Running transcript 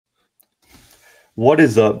What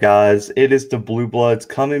is up, guys? It is the Bluebloods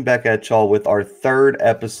coming back at y'all with our third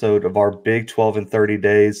episode of our Big 12 in 30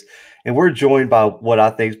 days. And we're joined by what I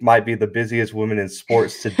think might be the busiest woman in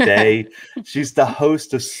sports today. She's the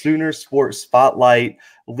host of Sooner Sports Spotlight,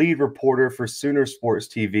 lead reporter for Sooner Sports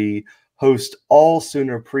TV, host all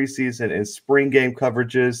Sooner preseason and spring game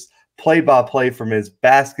coverages, play by play for men's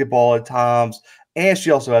basketball at times. And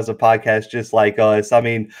she also has a podcast just like us. I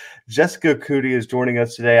mean, Jessica Coody is joining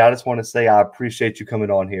us today. I just want to say I appreciate you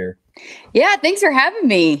coming on here. Yeah, thanks for having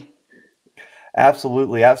me.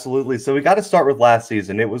 Absolutely, absolutely. So we got to start with last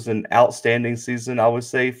season. It was an outstanding season, I would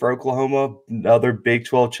say, for Oklahoma. Another Big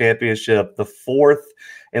 12 championship, the fourth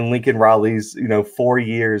in Lincoln Riley's, 4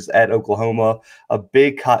 years at Oklahoma. A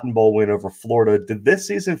big Cotton Bowl win over Florida. Did this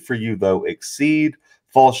season for you, though, exceed,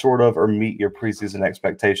 fall short of, or meet your preseason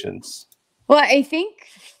expectations? Well, I think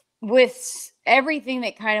with everything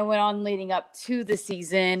that kind of went on leading up to the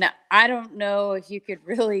season, I don't know if you could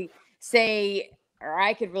really say, or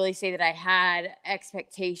I could really say that I had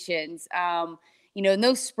expectations.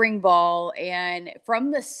 No spring ball. And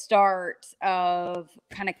from the start of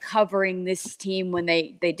kind of covering this team when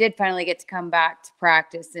they did finally get to come back to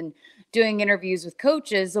practice and doing interviews with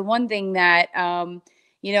coaches, the one thing that,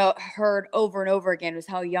 heard over and over again was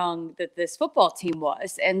how young that this football team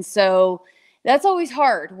was. And so that's always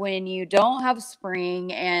hard when you don't have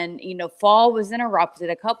spring and, fall was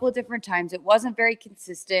interrupted a couple of different times. It wasn't very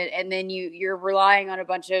consistent. And then you're relying on a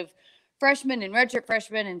bunch of freshmen and redshirt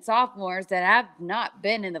freshmen and sophomores that have not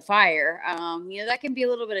been in the fire. That can be a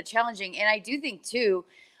little bit of challenging. And I do think too,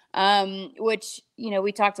 which,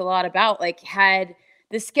 we talked a lot about, like had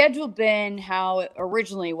the schedule been how it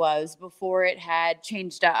originally was before it had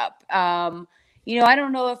changed up. I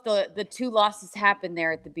don't know if the two losses happened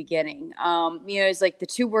there at the beginning. It's like the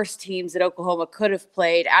two worst teams that Oklahoma could have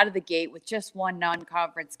played out of the gate with just one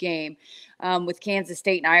non-conference game, with Kansas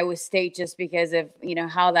State and Iowa State, just because of,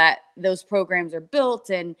 how those programs are built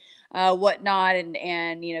and whatnot.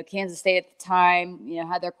 And Kansas State at the time,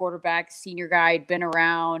 had their quarterback, senior guy, had been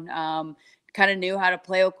around, kind of knew how to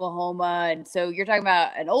play Oklahoma. And so you're talking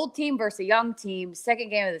about an old team versus a young team, second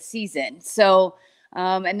game of the season. So,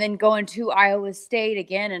 and then going to Iowa State,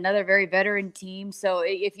 again, another very veteran team. So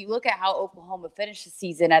if you look at how Oklahoma finished the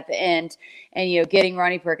season at the end and, getting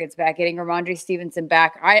Ronnie Perkins back, getting Ramondre Stevenson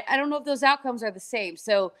back, I don't know if those outcomes are the same.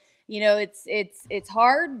 So, it's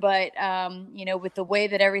hard, but, with the way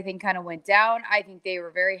that everything kind of went down, I think they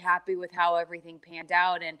were very happy with how everything panned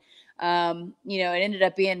out. And, it ended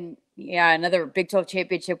up being, another Big 12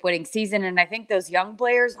 championship winning season. And I think those young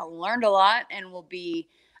players learned a lot and will be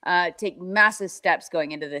take massive steps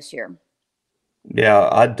going into this year. Yeah,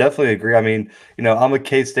 I definitely agree. I mean, I'm a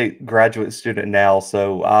K-State graduate student now,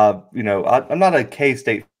 so I'm not a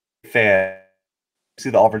K-State fan. See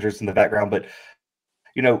the Oranges in the background, but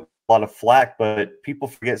a lot of flack. But people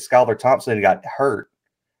forget Skylar Thompson got hurt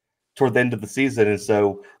toward the end of the season, and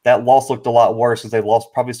so that loss looked a lot worse because they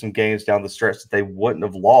lost probably some games down the stretch that they wouldn't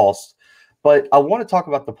have lost. But I want to talk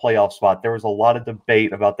about the playoff spot. There was a lot of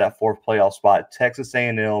debate about that fourth playoff spot. Texas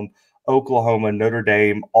A&M, Oklahoma, Notre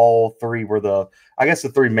Dame, all three were the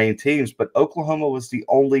three main teams, but Oklahoma was the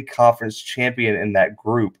only conference champion in that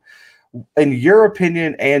group. In your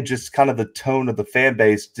opinion, and just kind of the tone of the fan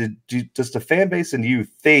base, does the fan base and you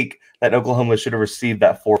think that Oklahoma should have received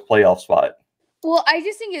that fourth playoff spot? Well, I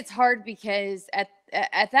just think it's hard because at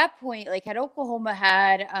that point, like had Oklahoma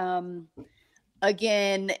had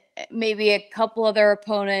again, maybe a couple other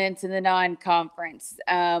opponents in the non-conference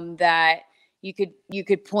that you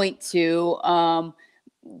could point to.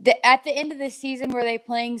 At the end of the season, were they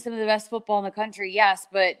playing some of the best football in the country? Yes,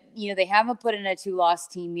 but they haven't put in a 2-loss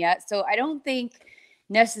team yet, so I don't think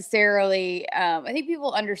necessarily. I think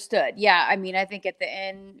people understood. Yeah, I mean, I think at the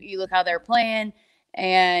end, you look how they're playing,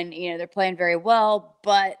 and they're playing very well,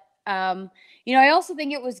 but. I also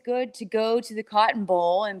think it was good to go to the Cotton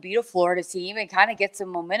Bowl and beat a Florida team and kind of get some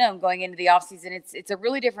momentum going into the offseason. It's a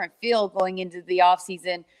really different feel going into the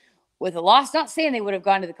offseason with a loss. Not saying they would have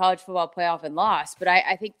gone to the college football playoff and lost, but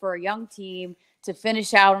I think for a young team to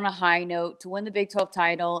finish out on a high note, to win the Big 12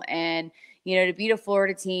 title and, to beat a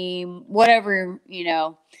Florida team, whatever,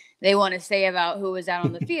 they want to say about who was out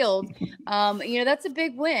on the field, that's a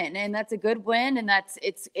big win, and that's a good win, and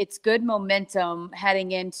it's good momentum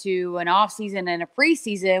heading into an off season and a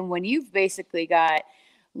preseason when you've basically got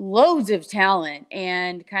loads of talent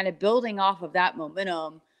and kind of building off of that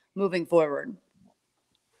momentum moving forward.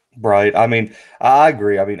 Right. I mean, I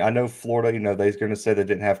agree. I mean, I know Florida, they're going to say they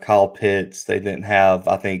didn't have Kyle Pitts. They didn't have,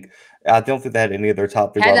 I don't think they had any of their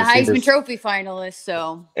top three Had wide the Heisman receivers. Trophy finalists,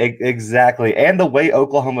 so Exactly. And the way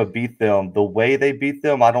Oklahoma beat them, the way they beat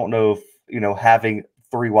them, I don't know having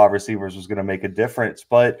three wide receivers was going to make a difference.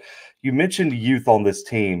 But you mentioned youth on this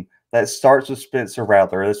team. That starts with Spencer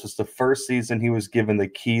Rattler. This was the first season he was given the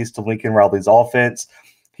keys to Lincoln Riley's offense.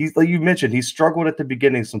 He's, like you mentioned, he struggled at the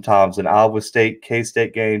beginning sometimes in Iowa State,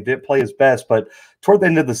 K-State game, didn't play his best, but toward the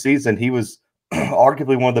end of the season, he was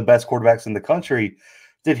arguably one of the best quarterbacks in the country.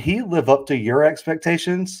 Did he live up to your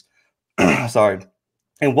expectations? Sorry.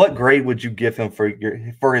 And what grade would you give him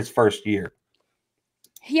for his first year?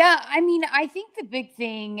 Yeah, I mean, I think the big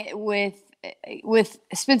thing with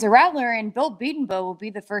Spencer Rattler, and Bill Bedenbaugh will be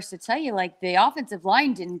the first to tell you, like, the offensive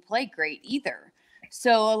line didn't play great either.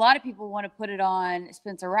 So a lot of people want to put it on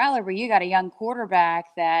Spencer Rattler, where you got a young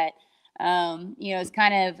quarterback that is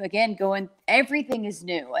kind of, again, going, everything is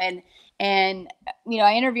new. And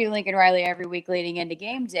I interview Lincoln Riley every week leading into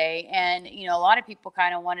game day. And, a lot of people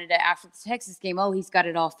kind of wanted to, after the Texas game, oh, he's got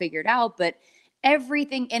it all figured out. But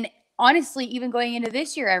everything, and honestly, even going into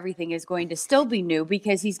this year, everything is going to still be new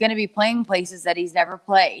because he's going to be playing places that he's never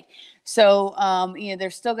played. So,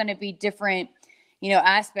 there's still going to be different,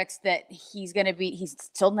 aspects that he's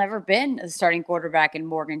still never been a starting quarterback in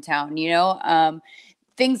Morgantown,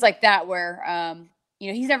 things like that where,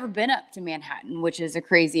 he's never been up to Manhattan, which is a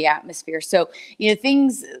crazy atmosphere. So,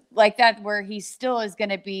 things like that where he still is going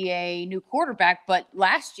to be a new quarterback. But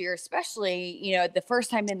last year, especially, the first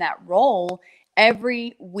time in that role,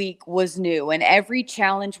 every week was new and every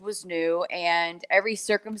challenge was new and every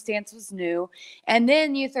circumstance was new. And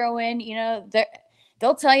then you throw in,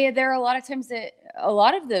 they'll tell you there are a lot of times that a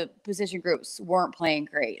lot of the position groups weren't playing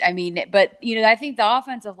great. I mean, but, I think the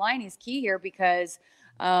offensive line is key here because,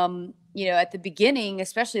 at the beginning,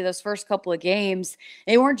 especially those first couple of games,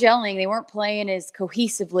 they weren't gelling. They weren't playing as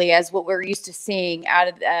cohesively as what we're used to seeing out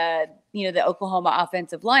of, the Oklahoma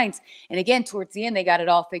offensive lines. And again, towards the end, they got it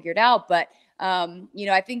all figured out. But,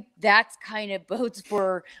 I think that's kind of bodes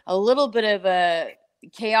for a little bit of a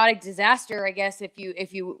chaotic disaster, I guess,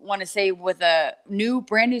 if you want to say, with a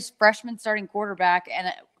brand new freshman starting quarterback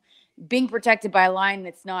and being protected by a line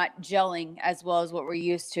that's not gelling as well as what we're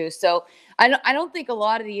used to. So I don't think a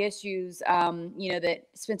lot of the issues, that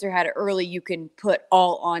Spencer had early, you can put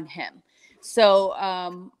all on him. So,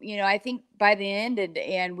 I think by the end,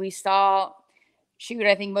 and we saw,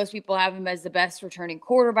 I think most people have him as the best returning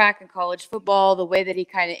quarterback in college football. The way that he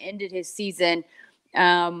kind of ended his season,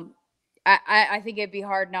 I think it'd be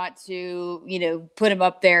hard not to, put him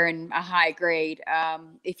up there in a high grade.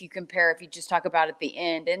 If you just talk about at the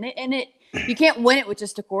end, you can't win it with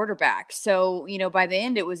just a quarterback. So, by the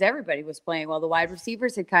end, everybody was playing well. The wide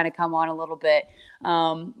receivers had kind of come on a little bit,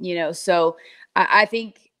 so I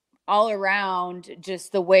think all around,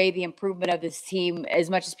 just the way the improvement of this team, as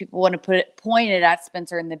much as people want to point it at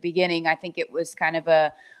Spencer in the beginning, I think it was kind of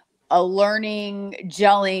a learning,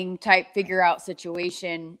 gelling type figure out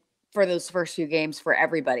situation for those first few games for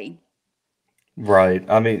everybody. Right.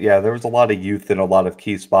 I mean, yeah, there was a lot of youth in a lot of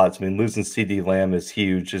key spots. I mean, losing CD Lamb is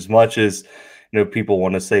huge. As much as, people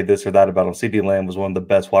want to say this or that about him, CD Lamb was one of the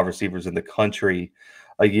best wide receivers in the country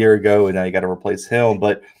a year ago, and now you got to replace him.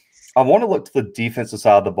 But I want to look to the defensive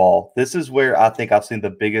side of the ball. This is where I think I've seen the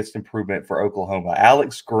biggest improvement for Oklahoma.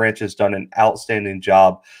 Alex Grinch has done an outstanding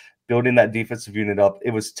job building that defensive unit up.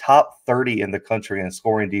 It was top 30 in the country in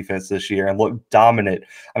scoring defense this year and looked dominant.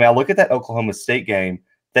 I mean, I look at that Oklahoma State game.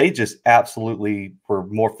 They just absolutely were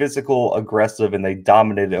more physical, aggressive, and they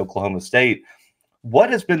dominated Oklahoma State.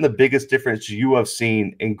 What has been the biggest difference you have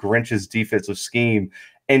seen in Grinch's defensive scheme?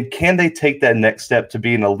 And can they take that next step to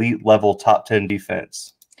be an elite level top 10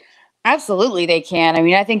 defense? Absolutely, they can. I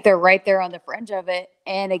mean, I think they're right there on the fringe of it.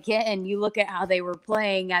 And again, you look at how they were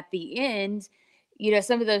playing at the end,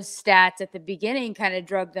 some of those stats at the beginning kind of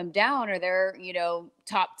drug them down, or they're,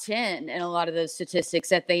 top 10 in a lot of those statistics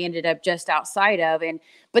that they ended up just outside of.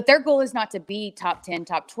 But their goal is not to be top 10,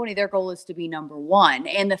 top 20. Their goal is to be number one.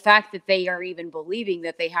 And the fact that they are even believing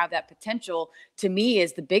that they have that potential, to me,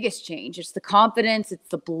 is the biggest change. It's the confidence, it's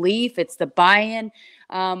the belief, it's the buy-in.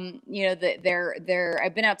 I've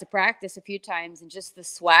been out to practice a few times, and just the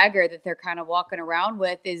swagger that they're kind of walking around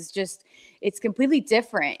with is just, it's completely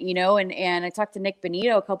different, and I talked to Nick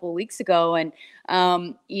Benito a couple of weeks ago, and,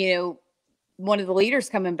 one of the leaders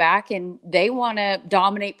coming back, and they want to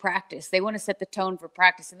dominate practice. They want to set the tone for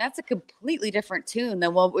practice. And that's a completely different tune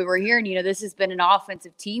than what we were hearing. This has been an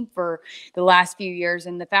offensive team for the last few years.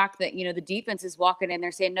 And the fact that, the defense is walking in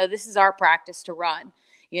there saying, no, this is our practice to run.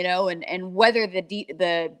 And whether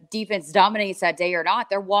the defense dominates that day or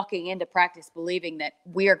not, they're walking into practice believing that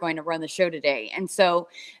we are going to run the show today. And so,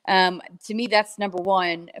 to me, that's number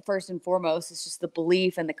one, first and foremost. It's just the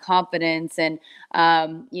belief and the confidence and,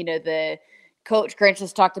 the Coach Grinch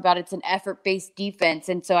has talked about it's an effort-based defense.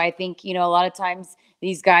 And so I think, a lot of times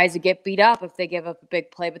these guys would get beat up if they give up a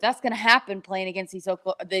big play, but that's going to happen playing against these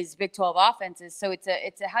Big 12 offenses. So it's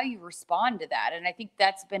a how you respond to that. And I think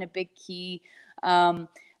that's been a big key.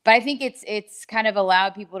 But I think it's kind of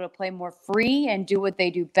allowed people to play more free and do what they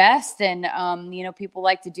do best. And, people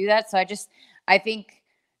like to do that. So I think,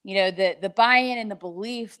 the buy-in and the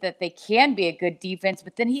belief that they can be a good defense,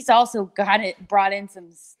 but then he's also brought in some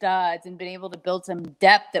studs and been able to build some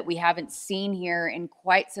depth that we haven't seen here in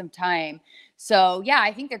quite some time. So yeah,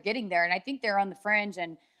 I think they're getting there, and I think they're on the fringe.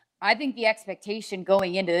 And I think the expectation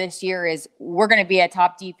going into this year is we're going to be a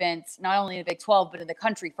top defense, not only in the Big 12, but in the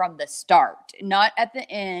country from the start, not at the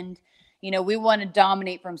end. We want to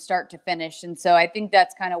dominate from start to finish. And so I think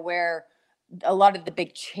that's kind of where a lot of the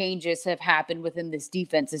big changes have happened within this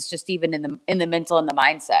defense. It's just even in the mental and the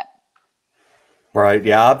mindset. Right.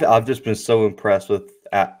 Yeah. I've just been so impressed with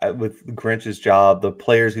Grinch's job, the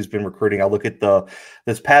players he's been recruiting. I look at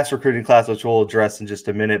this past recruiting class, which we'll address in just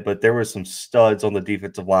a minute, but there were some studs on the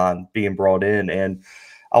defensive line being brought in. And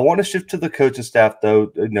I want to shift to the coaching staff,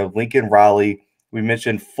 though. Lincoln Riley, we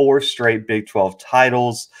mentioned 4 straight Big 12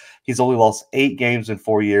 titles. He's only lost 8 games in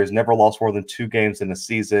 4 years, never lost more than 2 games in a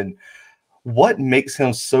season. What makes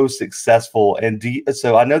him so successful? And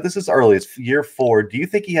so I know this is early, it's year 4. Do you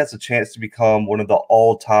think he has a chance to become one of the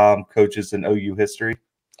all-time coaches in OU history?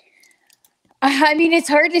 I mean, it's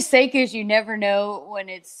hard to say because you never know when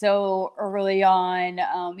it's so early on.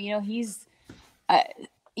 He's,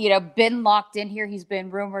 been locked in here. He's been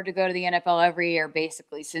rumored to go to the NFL every year,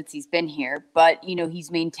 basically, since he's been here. But, he's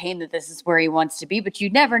maintained that this is where he wants to be. But you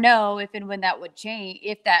never know if and when that would change,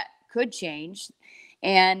 if that could change.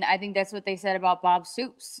 And I think that's what they said about Bob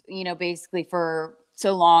Stoops, basically for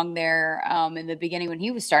so long there in the beginning when he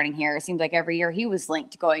was starting here. It seemed like every year he was linked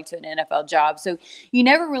to going to an NFL job. So you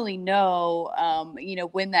never really know,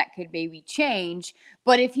 when that could maybe change.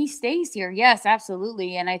 But if he stays here, yes,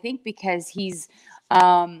 absolutely. And I think because he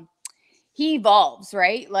evolves,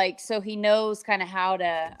 right? Like, so he knows kind of how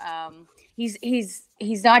to, he's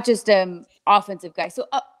not just an offensive guy. So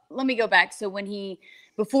let me go back. So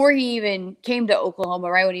before he even came to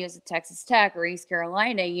Oklahoma, right, when he was at Texas Tech or East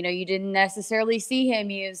Carolina, you didn't necessarily see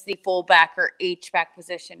him use the fullback or H-back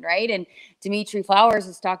position, right? And Dimitri Flowers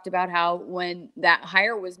has talked about how when that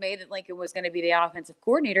hire was made that Lincoln was going to be the offensive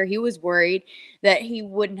coordinator, he was worried that he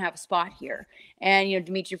wouldn't have a spot here. And,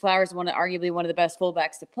 Dimitri Flowers is arguably one of the best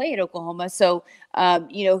fullbacks to play at Oklahoma. So,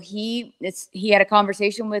 he had a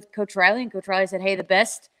conversation with Coach Riley, and Coach Riley said, hey, the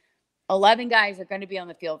best 11 guys are going to be on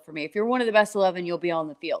the field for me. If you're one of the best 11, you'll be on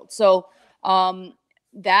the field. So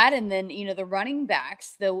that, and then, the running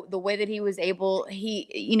backs, the way that he was able,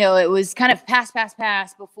 it was kind of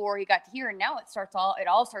pass before he got to here. And now it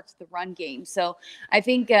all starts with the run game. So I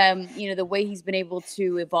think, the way he's been able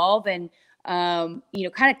to evolve and, kind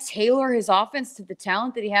of tailor his offense to the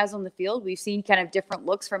talent that he has on the field. We've seen kind of different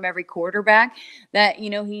looks from every quarterback that,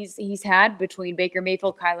 he's had between Baker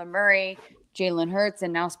Mayfield, Kyler Murray, Jalen Hurts,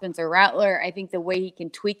 and now Spencer Rattler. I think the way he can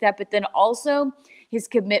tweak that, but then also his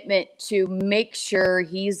commitment to make sure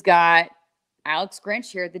he's got Alex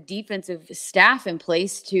Grinch here, the defensive staff in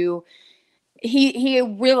place he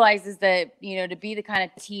realizes that, to be the kind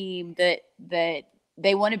of team that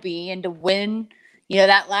they want to be and to win,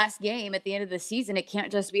 that last game at the end of the season, it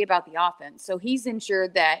can't just be about the offense. So he's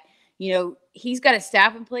ensured that, he's got a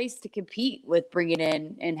staff in place to compete with bringing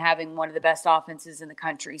in and having one of the best offenses in the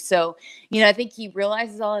country. So, I think he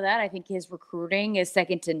realizes all of that. I think his recruiting is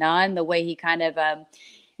second to none. The way he kind of,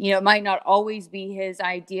 it might not always be his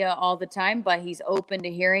idea all the time, but he's open to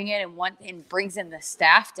hearing it and brings in the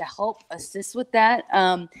staff to help assist with that.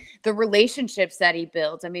 The relationships that he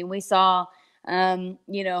builds. I mean, we saw,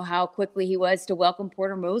 how quickly he was to welcome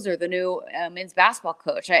Porter Moser, the new men's basketball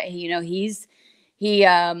coach.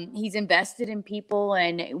 He's invested in people,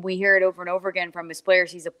 and we hear it over and over again from his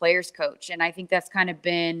players. He's a player's coach. And I think that's kind of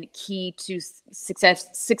been key to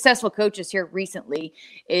successful coaches here recently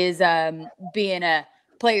is being a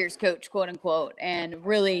player's coach, quote unquote. And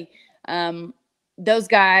really those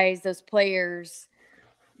guys, those players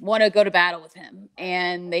want to go to battle with him,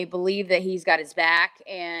 and they believe that he's got his back,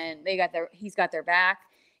 and he's got their back.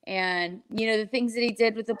 And, the things that he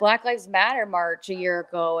did with the Black Lives Matter march a year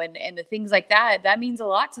ago and the things like that means a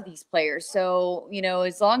lot to these players. So,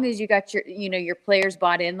 as long as you got your players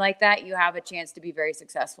bought in like that, you have a chance to be very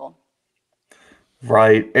successful.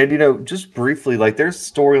 Right. And, just briefly, like there's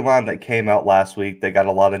a storyline that came out last week that got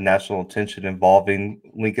a lot of national attention involving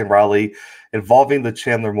Lincoln Riley, involving the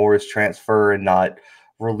Chandler Morris transfer and not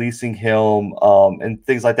releasing him and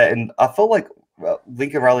things like that. And I feel like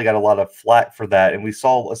Lincoln Riley got a lot of flack for that, and we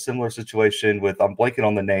saw a similar situation with I'm blanking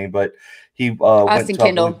on the name, but he went Austin to I believe,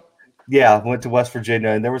 Kendall. yeah, went to West Virginia,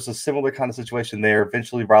 and there was a similar kind of situation there.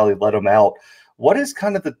 Eventually, Riley let him out. What is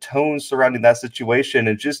kind of the tone surrounding that situation,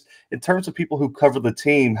 and just in terms of people who cover the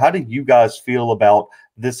team, how do you guys feel about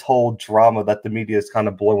this whole drama that the media is kind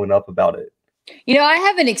of blowing up about it? I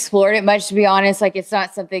haven't explored it much, to be honest. Like, it's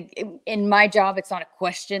not something in my job, it's not a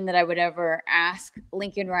question that I would ever ask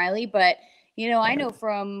Lincoln Riley. But, I know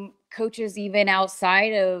from coaches even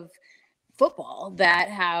outside of football that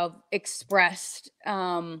have expressed,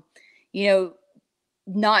 you know,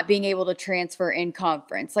 not being able to transfer in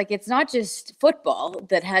conference. Like, it's not just football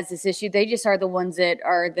that has this issue. They just are the ones that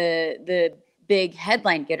are the big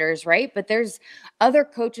headline getters, right? But there's other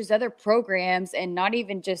coaches, other programs, and not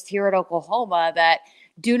even just here at Oklahoma, that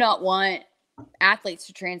do not want athletes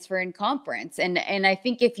to transfer in conference. And I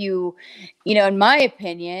think if in my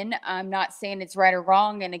opinion, I'm not saying it's right or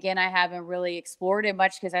wrong, and again, I haven't really explored it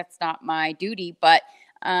much because that's not my duty. But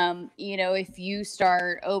if you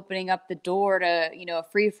start opening up the door to a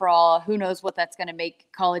free-for-all, who knows what that's going to make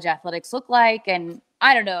college athletics look like. And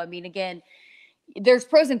I don't know, I mean, again, there's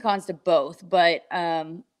pros and cons to both. But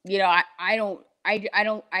I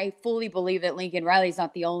fully believe that Lincoln Riley's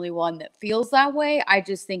not the only one that feels that way. I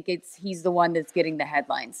just think he's the one that's getting the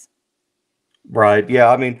headlines. Right. Yeah.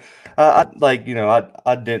 I mean, I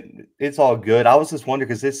didn't. It's all good. I was just wondering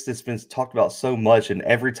because it's been talked about so much, and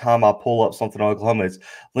every time I pull up something on Oklahoma, it's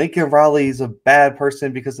Lincoln Riley's a bad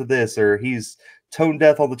person because of this, or he's tone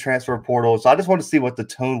deaf on the transfer portal. So I just want to see what the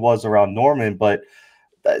tone was around Norman. But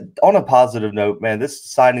on a positive note, man, this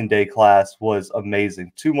signing day class was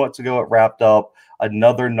amazing. 2 months ago, it wrapped up.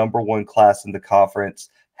 Another #1 class in the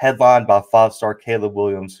conference, headlined by five-star Caleb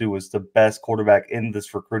Williams, who was the best quarterback in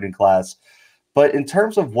this recruiting class. But in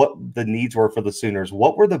terms of what the needs were for the Sooners,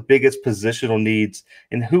 what were the biggest positional needs,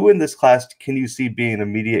 and who in this class can you see being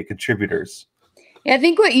immediate contributors? Yeah, I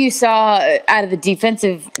think what you saw out of the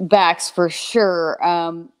defensive backs for sure,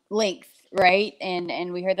 length, right?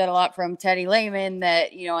 And we heard that a lot from Teddy Lehman,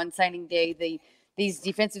 that on signing day, these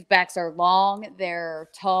defensive backs are long, they're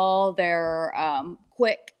tall, they're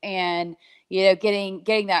quick, and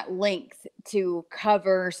getting that length to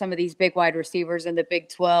cover some of these big wide receivers in the Big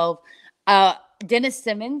 12. Dennis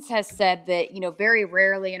Simmons has said that very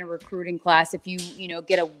rarely in a recruiting class, if you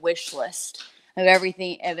get a wish list of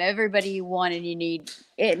everything, of everybody you want and you need,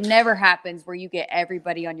 it never happens where you get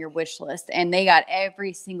everybody on your wish list. And they got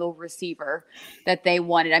every single receiver that they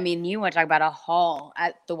wanted. I mean, you want to talk about a haul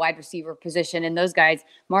at the wide receiver position, and those guys,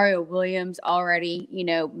 Mario Williams, already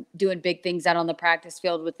doing big things out on the practice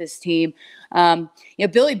field with this team.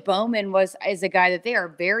 Billy Bowman is a guy that they are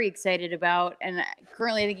very excited about, and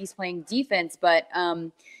currently I think he's playing defense, but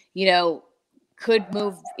could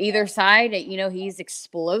move either side. He's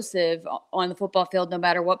explosive on the football field, no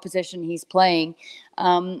matter what position he's playing.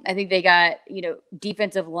 I think they got,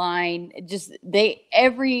 defensive line, just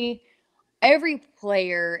every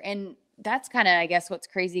player. And that's kind of, I guess, what's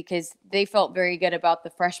crazy, because they felt very good about the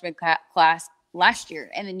freshman class last year.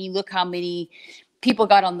 And then you look how many people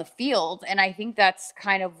got on the field. And I think that's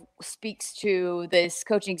kind of speaks to this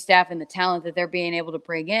coaching staff and the talent that they're being able to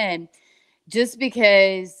bring in. Just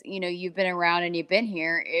because, you've been around and you've been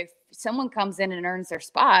here, if someone comes in and earns their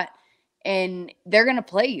spot, and they're going to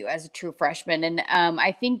play you as a true freshman. And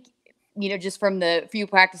I think, just from the few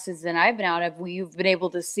practices that I've been out of, you've been able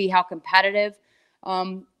to see how competitive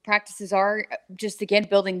practices are, just, again,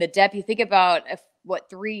 building the depth. You think about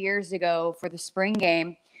 3 years ago for the spring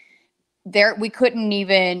game, we couldn't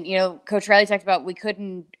even, Coach Riley talked about, we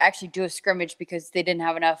couldn't actually do a scrimmage because they didn't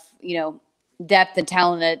have enough, depth and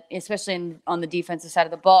talent, especially on the defensive side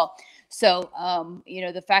of the ball. So,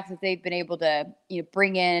 the fact that they've been able to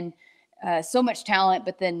bring in so much talent,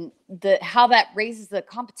 but then how that raises the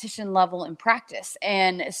competition level in practice.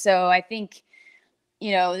 And so I think,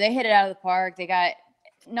 they hit it out of the park. They got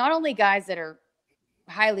not only guys that are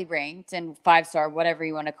highly ranked and 5-star, whatever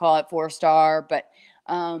you want to call it, 4-star, but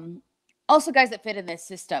also guys that fit in this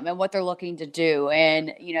system and what they're looking to do.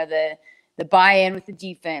 And, the buy-in with the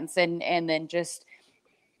defense. And then just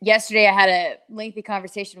yesterday I had a lengthy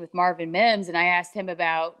conversation with Marvin Mims, and I asked him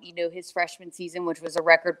about, his freshman season, which was a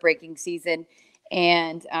record-breaking season.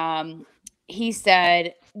 And he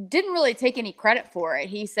said, didn't really take any credit for it.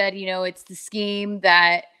 He said, it's the scheme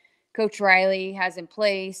that Coach Riley has in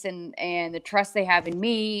place, and the trust they have in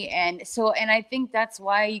me. And so, and I think that's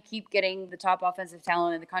why you keep getting the top offensive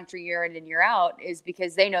talent in the country year in and year out, is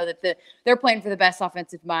because they know that they're playing for the best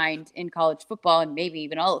offensive mind in college football, and maybe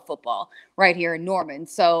even all of football right here in Norman.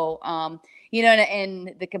 So, you know,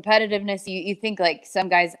 and the competitiveness, you think like some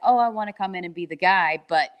guys, oh, I want to come in and be the guy,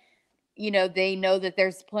 but you know, they know that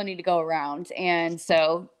there's plenty to go around. And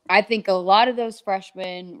so I think a lot of those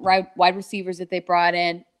freshmen, wide receivers that they brought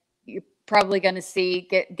in, you're probably going to see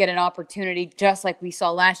get an opportunity, just like we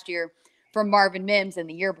saw last year from Marvin Mims and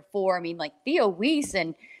the year before. I mean, like Theo Weiss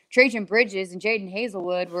and Trajan Bridges and Jaden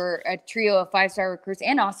Hazelwood were a trio of 5-star recruits,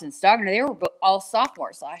 and Austin Stogner. They were all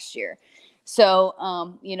sophomores last year.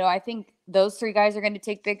 So, you know, I think those three guys are going to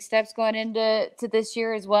take big steps going into this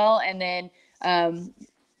year as well. And then,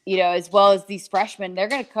 you know, as well as these freshmen, they're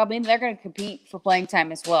going to come in, they're going to compete for playing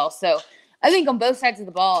time as well. So I think on both sides of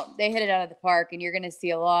the ball, they hit it out of the park, and you're going to see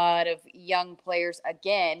a lot of young players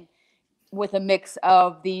again, with a mix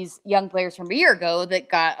of these young players from a year ago that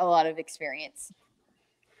got a lot of experience.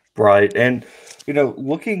 Right. And, you know,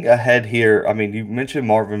 looking ahead here, I mean, you mentioned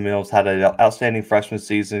Marvin Mills had an outstanding freshman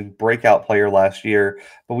season, breakout player last year,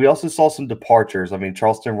 but we also saw some departures. I mean,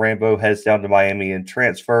 Charleston Rambo heads down to Miami and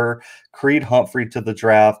transfer, Creed Humphrey to the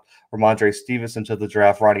draft, Ramondre Stevenson to the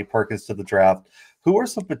draft, Ronnie Perkins to the draft. Who are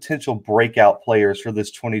some potential breakout players for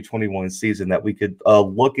this 2021 season that we could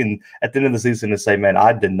look in at the end of the season and say, man,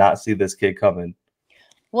 I did not see this kid coming?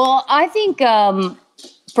 Well, I think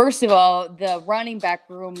first of all, the running back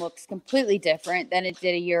room looks completely different than it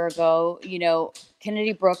did a year ago. You know,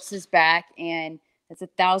 Kennedy Brooks is back, and it's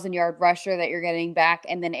 1,000-yard rusher that you're getting back.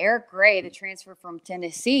 And then Eric Gray, the transfer from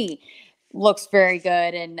Tennessee, looks very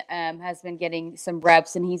good and has been getting some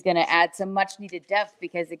reps, and he's going to add some much needed depth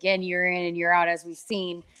because, again, year in and year out, as we've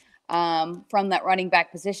seen from that running back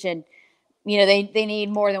position, you know, they need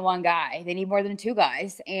more than one guy. They need more than two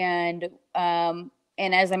guys. And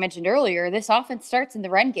as I mentioned earlier, this offense starts in the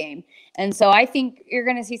run game. And so I think you're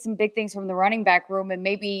going to see some big things from the running back room. And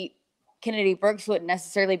maybe Kennedy Brooks wouldn't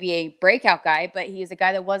necessarily be a breakout guy, but he is a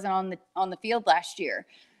guy that wasn't on the field last year.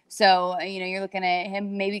 So, you know, you're looking at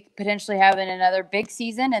him maybe potentially having another big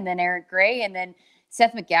season, and then Eric Gray, and then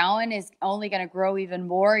Seth McGowan is only going to grow even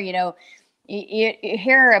more. You know, you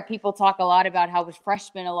hear people talk a lot about how with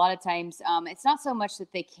freshmen, a lot of times it's not so much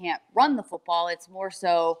that they can't run the football. It's more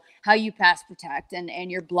so how you pass protect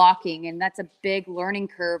and your blocking. And that's a big learning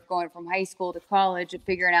curve going from high school to college of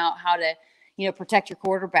figuring out how to, you know, protect your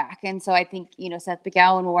quarterback. And so I think, you know, Seth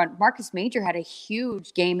McGowan or Marcus Major had a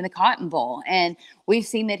huge game in the Cotton Bowl. And we've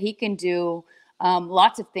seen that he can do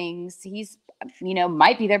lots of things. He's, you know,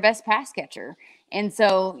 might be their best pass catcher. And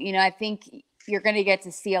so, you know, I think you're going to get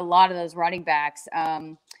to see a lot of those running backs.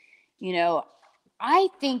 You know, I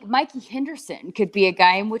think Mikey Henderson could be a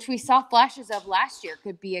guy, in which we saw flashes of last year,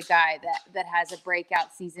 could be a guy that has a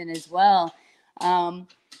breakout season as well.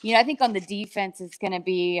 You know, I think on the defense, it's going to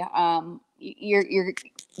be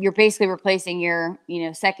you're basically replacing your, you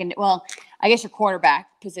know, second. Well, I guess your quarterback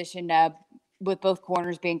position with both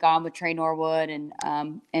corners being gone with Trey Norwood and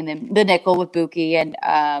then the nickel with Buki and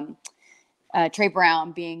Trey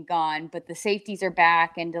Brown being gone, but the safeties are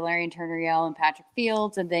back, and Delarian Turner-Yell and Patrick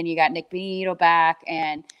Fields, and then you got Nick Benito back,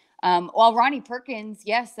 and while Ronnie Perkins,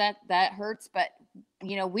 yes, that hurts, but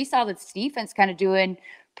you know, we saw this defense kind of doing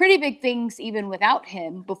pretty big things even without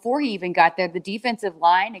him before he even got there. The defensive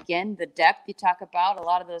line, again, the depth you talk about, a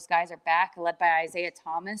lot of those guys are back, led by Isaiah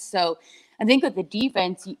Thomas. So I think with the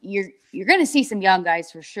defense, you're going to see some young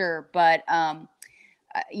guys for sure, but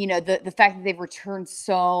you know, the fact that they've returned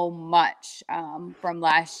so much from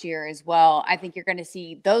last year as well, I think you're going to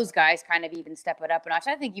see those guys kind of even step it up a notch.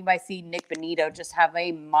 I think you might see Nick Benito just have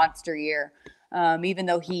a monster year, even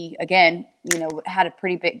though he, again, you know, had a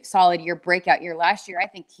pretty big, solid year, breakout year last year. I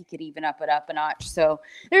think he could even up it up a notch. So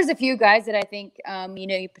there's a few guys that I think, you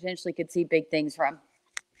know, you potentially could see big things from.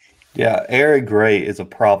 Yeah, Eric Gray is a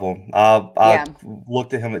problem. I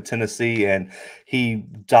looked at him at Tennessee, and he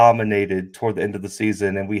dominated toward the end of the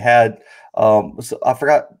season. And we had, so I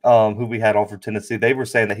forgot who we had on for Tennessee. They were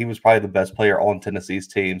saying that he was probably the best player on Tennessee's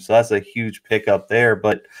team. So that's a huge pickup there.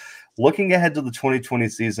 But looking ahead to the 2020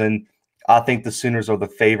 season, I think the Sooners are the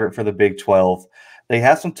favorite for the Big 12. They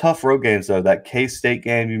have some tough road games, though. That K-State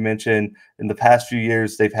game you mentioned, in the past few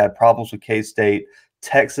years, they've had problems with K-State.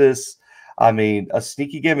 Texas, I mean, a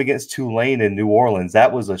sneaky game against Tulane in New Orleans.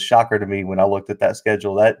 That was a shocker to me when I looked at that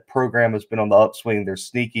schedule. That program has been on the upswing. They're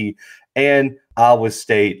sneaky. And Iowa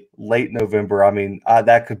State, late November. I mean,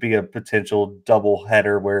 that could be a potential double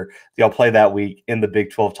header where y'all play that week in the Big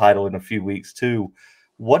 12 title in a few weeks, too.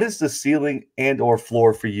 What is the ceiling and or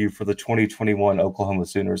floor for you for the 2021 Oklahoma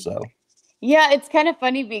Sooners, though? Yeah, it's kind of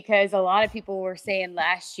funny because a lot of people were saying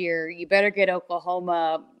last year, you better get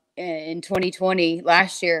Oklahoma in 2020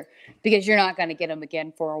 last year because you're not going to get them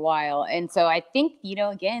again for a while. And so I think,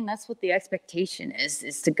 again, that's what the expectation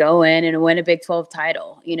is to go in and win a Big 12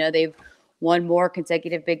 title. They've won more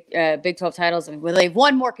consecutive Big 12 titles. Well, they've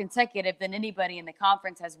won more consecutive than anybody in the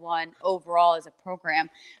conference has won overall as a program.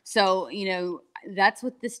 So, that's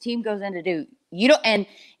what this team goes in to do.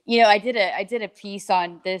 I did a piece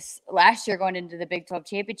on this last year going into the Big 12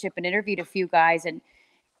 championship and interviewed a few guys. And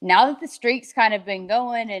now that the streak's kind of been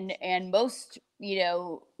going and most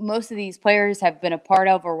of these players have been a part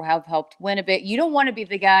of or have helped win a bit, you don't want to be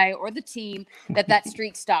the guy or the team that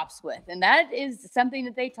streak stops with. And that is something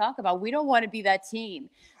that they talk about. We don't want to be that team.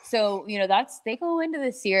 So, they go into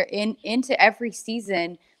this year into every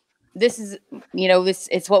season. This is,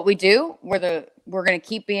 it's what we do. We're going to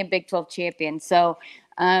keep being Big 12 champions. So,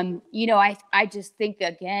 I just think,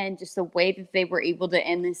 again, just the way that they were able to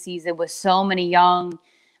end the season with so many young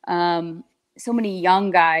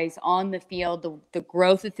guys on the field, the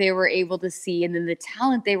growth that they were able to see, and then the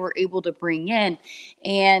talent they were able to bring in.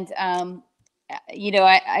 And, I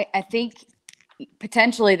think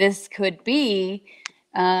potentially this could be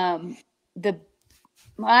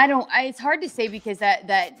it's hard to say because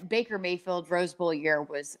that Baker Mayfield Rose Bowl year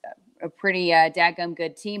was a pretty dadgum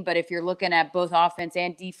good team. But if you're looking at both offense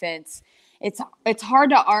and defense, it's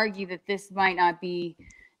hard to argue that this might not be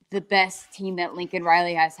the best team that Lincoln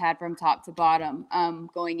Riley has had from top to bottom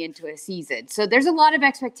going into a season. So there's a lot of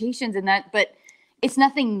expectations in that, but it's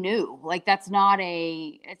nothing new. Like it's not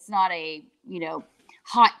a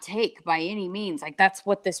hot take by any means. Like that's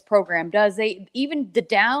what this program does. Even the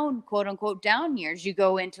down, quote unquote, down years, you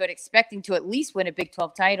go into it expecting to at least win a Big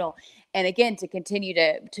 12 title. And again, to continue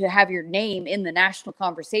to have your name in the national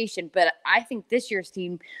conversation. But I think this year's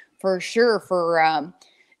team for sure for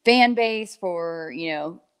fan base, for,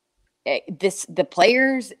 the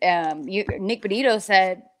players, Nick Benito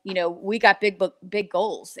said, we got big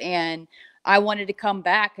goals, and I wanted to come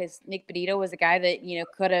back because Nick Benito was a guy that,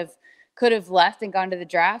 could have left and gone to the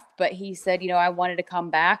draft, but he said, I wanted to come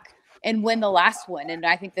back and win the last one. And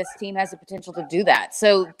I think this team has the potential to do that.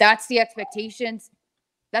 So that's the expectations.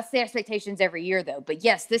 That's the expectations every year, though. But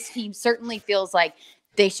yes, this team certainly feels like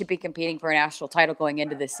they should be competing for a national title going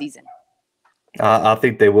into this season. I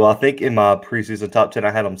think they will. I think in my preseason top 10,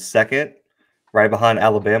 I had them second, right behind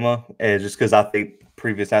Alabama, and just because I think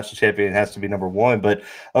previous national champion has to be number one. But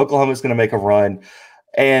Oklahoma is going to make a run.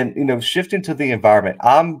 And, shifting to the environment,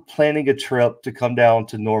 I'm planning a trip to come down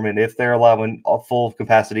to Norman. If they're allowing a full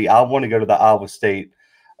capacity, I want to go to the Iowa State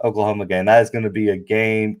Oklahoma game. That is going to be a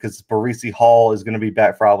game because Barisi Hall is going to be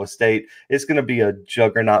back for Iowa State. It's going to be a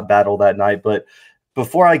juggernaut battle that night. But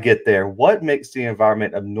before I get there, what makes the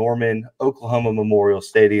environment of Norman, Oklahoma Memorial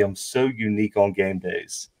Stadium so unique on game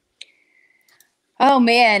days? Oh,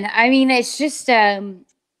 man. I mean, it's just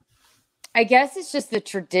I guess it's just the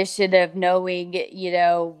tradition of knowing,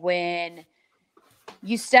 when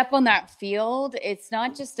you step on that field, it's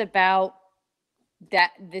not just about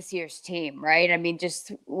this year's team, right? I mean,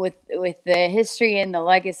 just with the history and the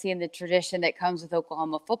legacy and the tradition that comes with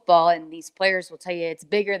Oklahoma football, and these players will tell you it's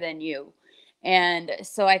bigger than you. And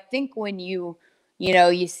so I think when you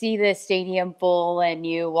see the stadium full and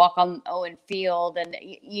you walk on Owen Field and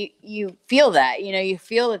you feel that, you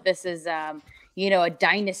feel that this is a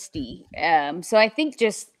dynasty. So I think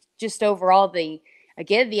just overall the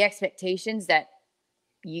expectations that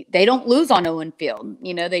they don't lose on Owen Field.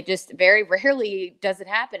 They just very rarely does it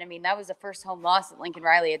happen. I mean, that was the first home loss that Lincoln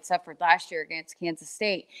Riley had suffered last year against Kansas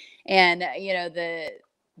State. And, the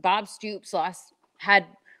Bob Stoops had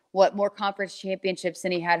more conference championships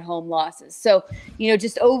than he had home losses. So,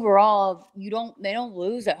 just overall, they don't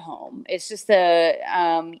lose at home. It's just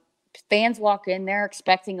fans walk in there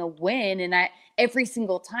expecting a win, and every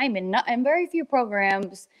single time, and very few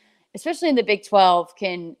programs, especially in the Big 12,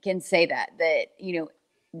 can say that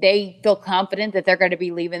they feel confident that they're going to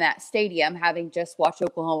be leaving that stadium having just watched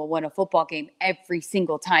Oklahoma win a football game every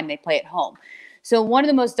single time they play at home. So one of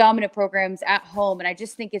the most dominant programs at home, and I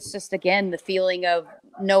just think it's just, again, the feeling of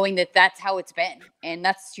knowing that that's how it's been, and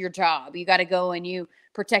that's your job. You got to go and you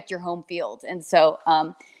protect your home field. And so,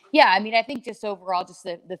 I mean, I think just overall, just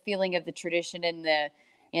the feeling of the tradition and the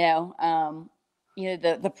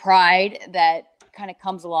pride that kind of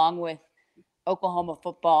comes along with Oklahoma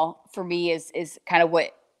football for me is kind of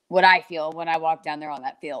what I feel when I walk down there on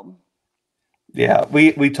that field. Yeah,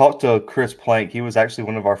 we talked to Chris Plank. He was actually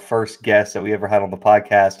one of our first guests that we ever had on the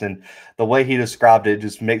podcast, and the way he described it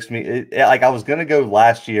just makes me like I was gonna go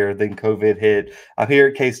last year, then COVID hit. I'm here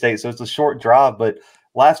at K State, so it's a short drive. But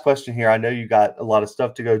last question here. I know you got a lot of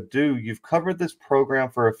stuff to go do. You've covered this program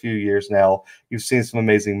for a few years now. You've seen some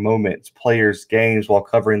amazing moments, players, games while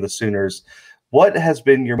covering the Sooners. What has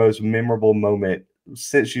been your most memorable moment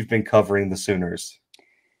since you've been covering the Sooners?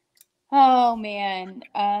 Oh man.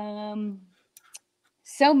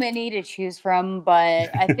 So many to choose from,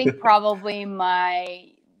 but I think probably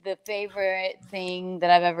the favorite thing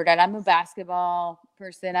that I've ever done. I'm a basketball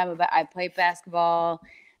person. I play basketball.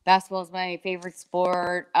 Basketball is my favorite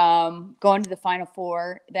sport. Going to the Final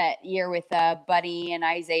Four that year with Buddy and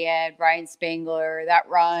Isaiah, Brian Spangler, that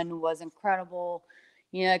run was incredible.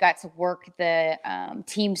 I got to work the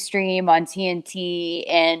team stream on TNT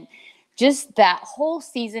and just that whole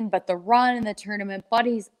season, but the run in the tournament,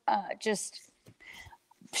 Buddy's just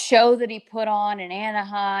show that he put on in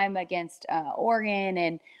Anaheim against Oregon,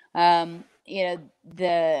 and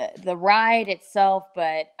the ride itself,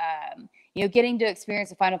 but getting to experience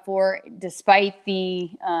the Final Four despite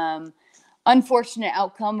the unfortunate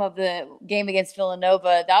outcome of the game against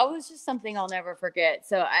Villanova, that was just something I'll never forget.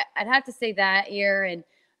 So I'd have to say that year, and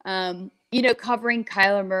covering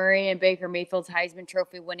Kyler Murray and Baker Mayfield's Heisman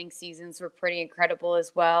Trophy winning seasons were pretty incredible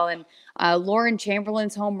as well. And Lauren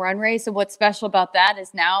Chamberlain's home run race. And what's special about that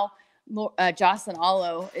is now Jocelyn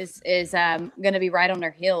Allo is going to be right on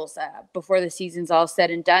her heels before the season's all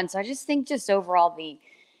said and done. So I just think just overall the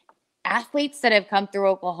athletes that have come through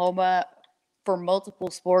Oklahoma for multiple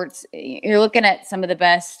sports, you're looking at some of the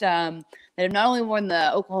best that have not only worn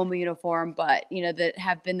the Oklahoma uniform, but that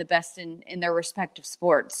have been the best in their respective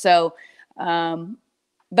sports. So,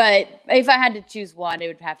 but if I had to choose one, it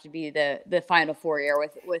would have to be the Final Four year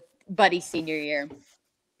with Buddy's senior year.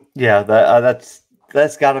 Yeah,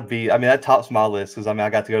 that's got to be. I mean, that tops my list because I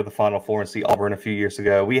got to go to the Final Four and see Auburn a few years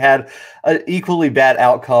ago. We had an equally bad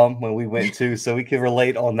outcome when we went to, so we can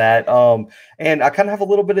relate on that. And I kind of have a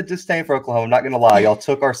little bit of disdain for Oklahoma. I'm not going to lie. Y'all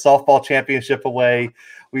took our softball championship away.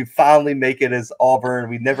 We finally make it as Auburn.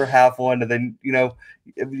 We never have one, and then y'all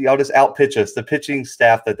just outpitch us. The pitching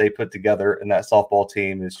staff that they put together in that softball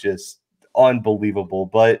team is just unbelievable.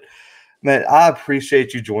 But man, I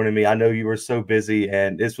appreciate you joining me. I know you were so busy,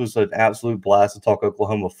 and this was an absolute blast to talk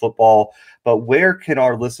Oklahoma football. But where can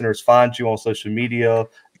our listeners find you on social media?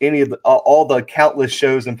 Any of all the countless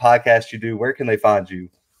shows and podcasts you do, where can they find you?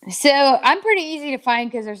 So I'm pretty easy to find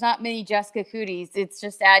because there's not many Jessica Coodys. It's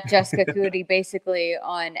just at Jessica Coody basically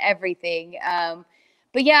on everything.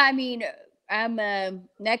 But yeah, I mean, I'm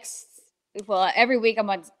every week I'm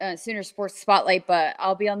on Sooner Sports Spotlight, but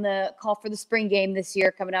I'll be on the call for the spring game this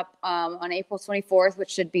year coming up on April 24th, which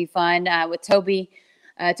should be fun with Toby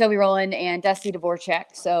Rowland and Dusty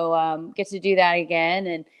Dvorak. So get to do that again.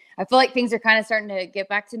 And I feel like things are kind of starting to get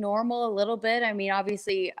back to normal a little bit. I mean,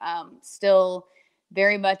 obviously still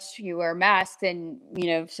very much you wear masks and,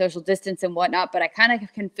 social distance and whatnot, but I kind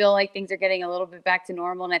of can feel like things are getting a little bit back to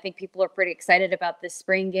normal. And I think people are pretty excited about this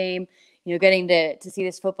spring game, getting to see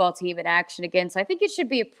this football team in action again. So I think it should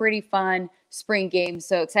be a pretty fun spring game.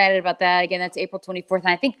 So excited about that. Again, that's April 24th. And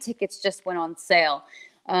I think tickets just went on sale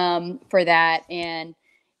for that. And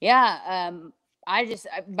yeah,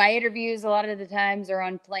 my interviews a lot of the times are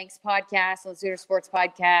on Plank's podcast, on Sooner Sports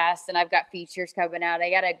Podcast, and I've got features coming out. I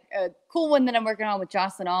got a cool one that I'm working on with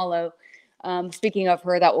Jocelyn Allo. Speaking of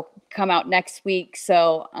her, that will come out next week.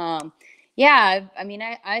 So, yeah, I mean,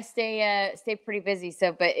 I stay pretty busy.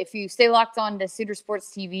 So, but if you stay locked on to Sooner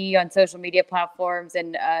Sports TV on social media platforms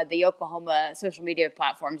and the Oklahoma social media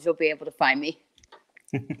platforms, you'll be able to find me.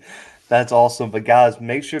 That's awesome. But guys,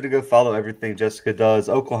 make sure to go follow everything Jessica does.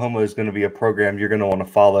 Oklahoma is going to be a program you're going to want to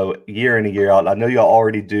follow year in and year out. I know y'all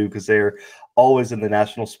already do because they're always in the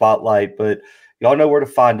national spotlight, but y'all know where to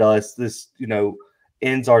find us. This,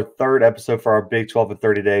 ends our third episode for our Big 12 in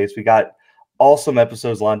 30 days. We got awesome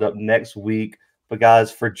episodes lined up next week. But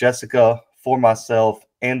guys, for Jessica, for myself,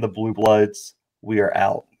 and the Blue Bloods, we are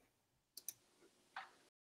out.